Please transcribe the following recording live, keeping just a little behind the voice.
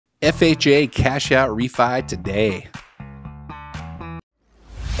FHA cash out refi today.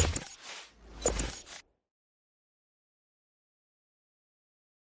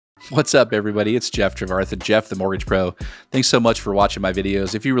 What's up, everybody? It's Jeff Trevartha, Jeff the Mortgage Pro. Thanks so much for watching my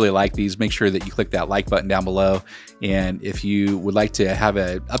videos. If you really like these, make sure that you click that like button down below. And if you would like to have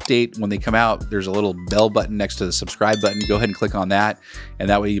an update when they come out, there's a little bell button next to the subscribe button. Go ahead and click on that. And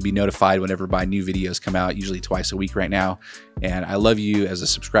that way you'll be notified whenever my new videos come out, usually twice a week right now. And I love you as a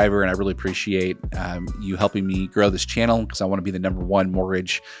subscriber, and I really appreciate you helping me grow this channel, because I want to be the #1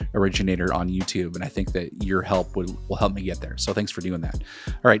 mortgage originator on YouTube. And I think that your help will help me get there. So thanks for doing that.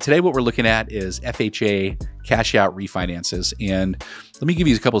 All right, today what we're looking at is FHA cash out refinances. And let me give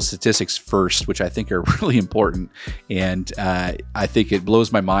you a couple of statistics first, which I think are really important. And I think it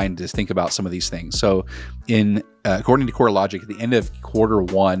blows my mind to think about some of these things. So according to CoreLogic, at the end of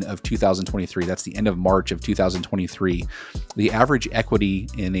Q1 of 2023, that's the end of March of 2023, the average equity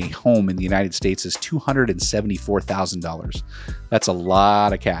in a home in the United States is $274,000. That's a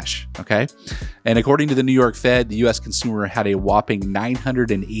lot of cash, okay? And according to the New York Fed, the U.S. consumer had a whopping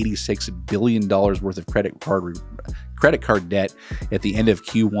 $986 billion worth of credit card debt at the end of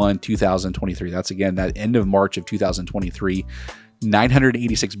Q1 2023. That's, again, that end of March of 2023.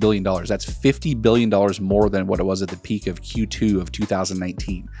 $986 billion. That's $50 billion more than what it was at the peak of Q2 of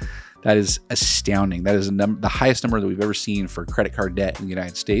 2019. That is astounding. That is the highest number that we've ever seen for credit card debt in the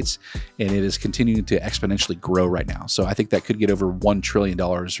United States, and it is continuing to exponentially grow right now. So I think that could get over $1 trillion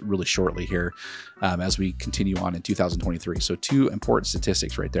really shortly here as we continue on in 2023. So two important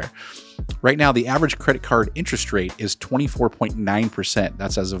statistics right there. Right now, the average credit card interest rate is 24.9%.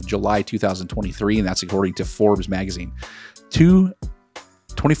 That's as of July 2023, and that's according to Forbes magazine.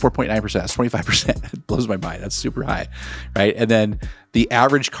 24.9%, that's 25%. It blows my mind. That's super high, right? And then the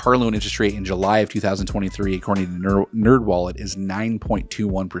average car loan interest rate in July of 2023, according to NerdWallet, is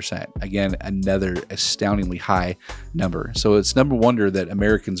 9.21%. Again, another astoundingly high number. So it's no wonder that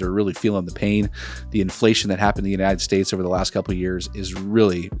Americans are really feeling the pain. The inflation that happened in the United States over the last couple of years is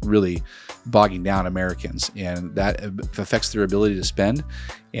really, really bogging down Americans, and that affects their ability to spend.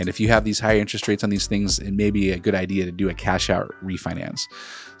 And if you have these high interest rates on these things, it may be a good idea to do a cash out refinance.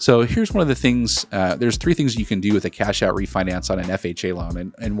 So here's one of the things, there's 3 things you can do with a cash out refinance on an FHA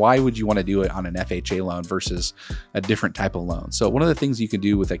loan. And why would you want to do it on an FHA loan versus a different type of loan? So one of the things you can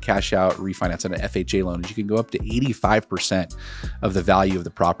do with a cash out refinance on an FHA loan is you can go up to 85% of the value of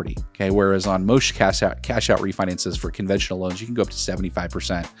the property. Okay. Whereas on most cash out refinances for conventional loans, you can go up to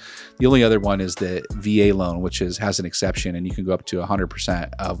 75%. The only other one is the VA loan, which has an exception, and you can go up to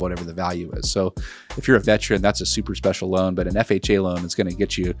 100% of whatever the value is. So if you're a veteran, that's a super special loan, but an FHA loan is going to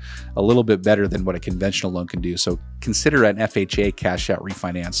get you a little bit better than what a conventional loan can do. So consider an FHA cash out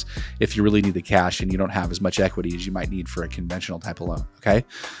refinance if you really need the cash and you don't have as much equity as you might need for a conventional type of loan. Okay.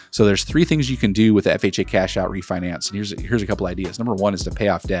 So there's 3 things you can do with the FHA cash out refinance. And here's a couple ideas. Number 1 is to pay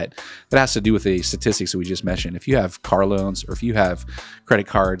off debt. That has to do with the statistics that we just mentioned. If you have car loans, or if you have credit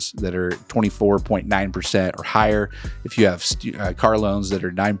cards that are 24.9% or higher, if you have car loans that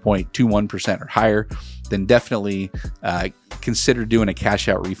are 9.21% or higher, then definitely consider doing a cash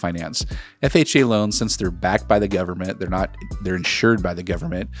out refinance. FHA loans, since they're backed by the government, they're insured by the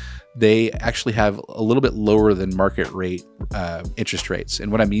government, they actually have a little bit lower than market rate interest rates.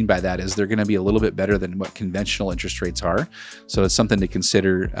 And what I mean by that is they're going to be a little bit better than what conventional interest rates are. So it's something to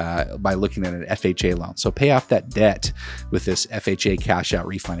consider by looking at an FHA loan. So pay off that debt with this FHA cash out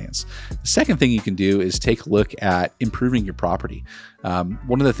refinance. The second thing you can do is take a look at improving your property.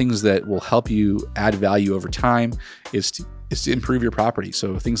 One of the things that will help you add value over time is to improve your property.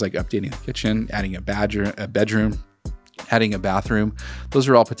 So things like updating the kitchen, adding a bedroom, adding a bathroom, those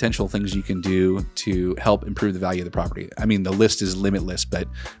are all potential things you can do to help improve the value of the property. I mean, the list is limitless, but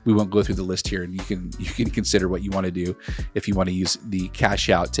we won't go through the list here, and you can consider what you want to do if you want to use the cash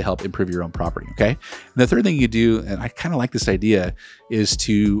out to help improve your own property. Okay. And the third thing you do, and I kind of like this idea, is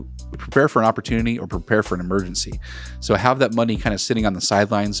to prepare for an opportunity or prepare for an emergency. So have that money kind of sitting on the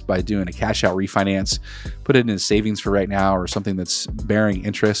sidelines by doing a cash out refinance, put it in savings for right now, or something that's bearing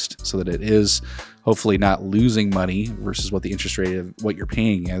interest so that it is hopefully not losing money versus what the interest rate of what you're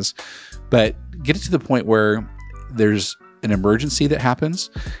paying is. But get it to the point where there's an emergency that happens.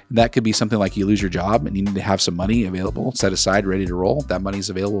 And that could be something like you lose your job and you need to have some money available, set aside, ready to roll. That money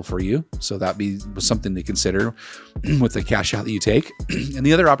is available for you. So that be something to consider with the cash out that you take. And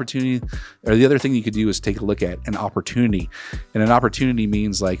the other opportunity, or the other thing you could do, is take a look at an opportunity. And an opportunity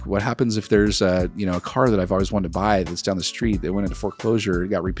means, like, what happens if there's a car that I've always wanted to buy that's down the street that went into foreclosure,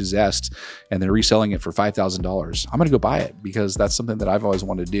 got repossessed, and they're reselling it for $5,000. I'm going to go buy it because that's something that I've always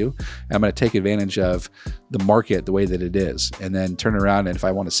wanted to do. And I'm going to take advantage of the market the way that it is. is, and then turn around, and if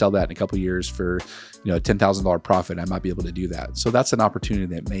I want to sell that in a couple of years for, you know, a $10,000 profit, I might be able to do that. So that's an opportunity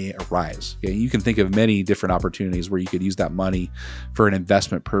that may arise. Okay? You can think of many different opportunities where you could use that money for an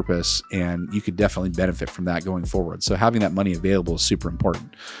investment purpose, and you could definitely benefit from that going forward. So having that money available is super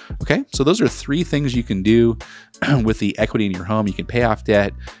important. Okay, so those are 3 things you can do with the equity in your home. You can pay off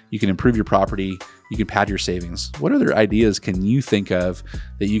debt, you can improve your property, you can pad your savings. What other ideas can you think of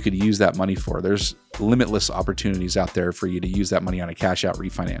that you could use that money for? There's limitless opportunities out there for you to use that money on a cash out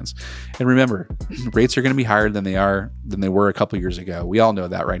refinance. And remember, rates are going to be higher than they were a couple years ago. We all know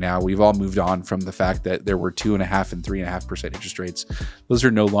that right now. We've all moved on from the fact that there were 2.5% and 3.5% interest rates. Those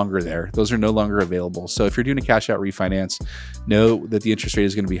are no longer there. Those are no longer available. So if you're doing a cash out refinance, know that the interest rate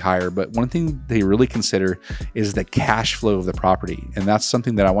is going to be higher. But one thing they really consider is the cash flow of the property. And that's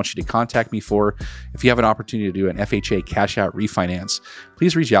something that I want you to contact me for. If you have an opportunity to do an FHA cash out refinance,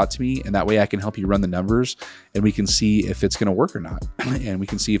 please reach out to me, and that way I can help you run the numbers, and we can see if it's going to work or not, and we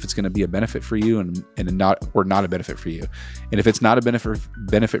can see if it's going to be a benefit for you and not a benefit for you. And if it's not a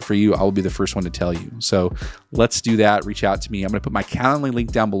benefit for you, I will be the first one to tell you. So let's do that. Reach out to me. I'm going to put my Calendly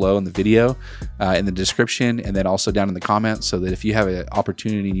link down below in the video, in the description, and then also down in the comments, so that if you have an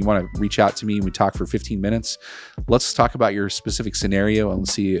opportunity and you want to reach out to me and we talk for 15 minutes, let's talk about your specific scenario and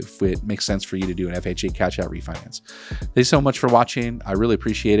let's see if it makes sense for you to do an FHA cash out refinance. Thanks so much for watching. I really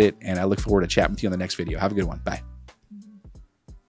appreciate it, and I look forward to chatting with you on the next video. Have a good one. Bye.